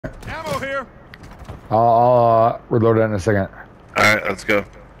here? I'll reload it in a second. All right, let's go.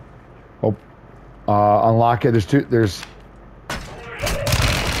 Oh, unlock it. There's two. There's.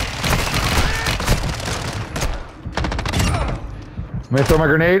 Let me throw my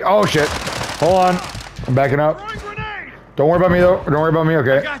grenade. Oh shit! Hold on. I'm backing up. Throwing grenade! Don't worry about me though. Don't worry about me. I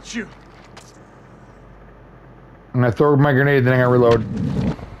Okay. got you. I'm gonna throw my grenade, then I'm gonna reload.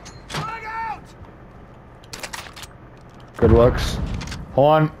 Frag out! Good looks. Hold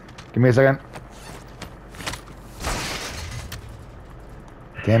on. Give me a second.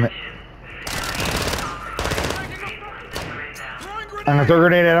 Damn it. Throwing grenade! I'm gonna throw a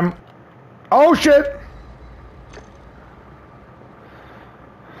grenade at him. Oh shit!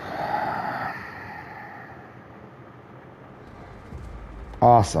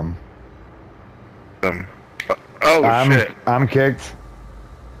 Awesome. Oh shit! I'm kicked.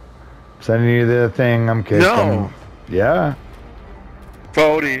 Sending you the thing. I'm kicked. No. Yeah.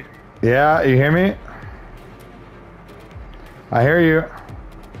 40. Yeah. You hear me? I hear you.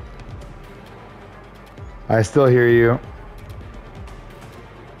 I still hear you.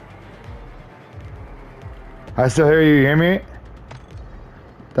 I still hear you. You hear me?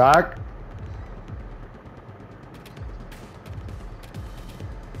 Doc?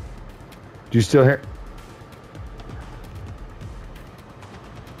 Do you still hear?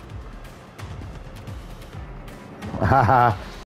 Haha.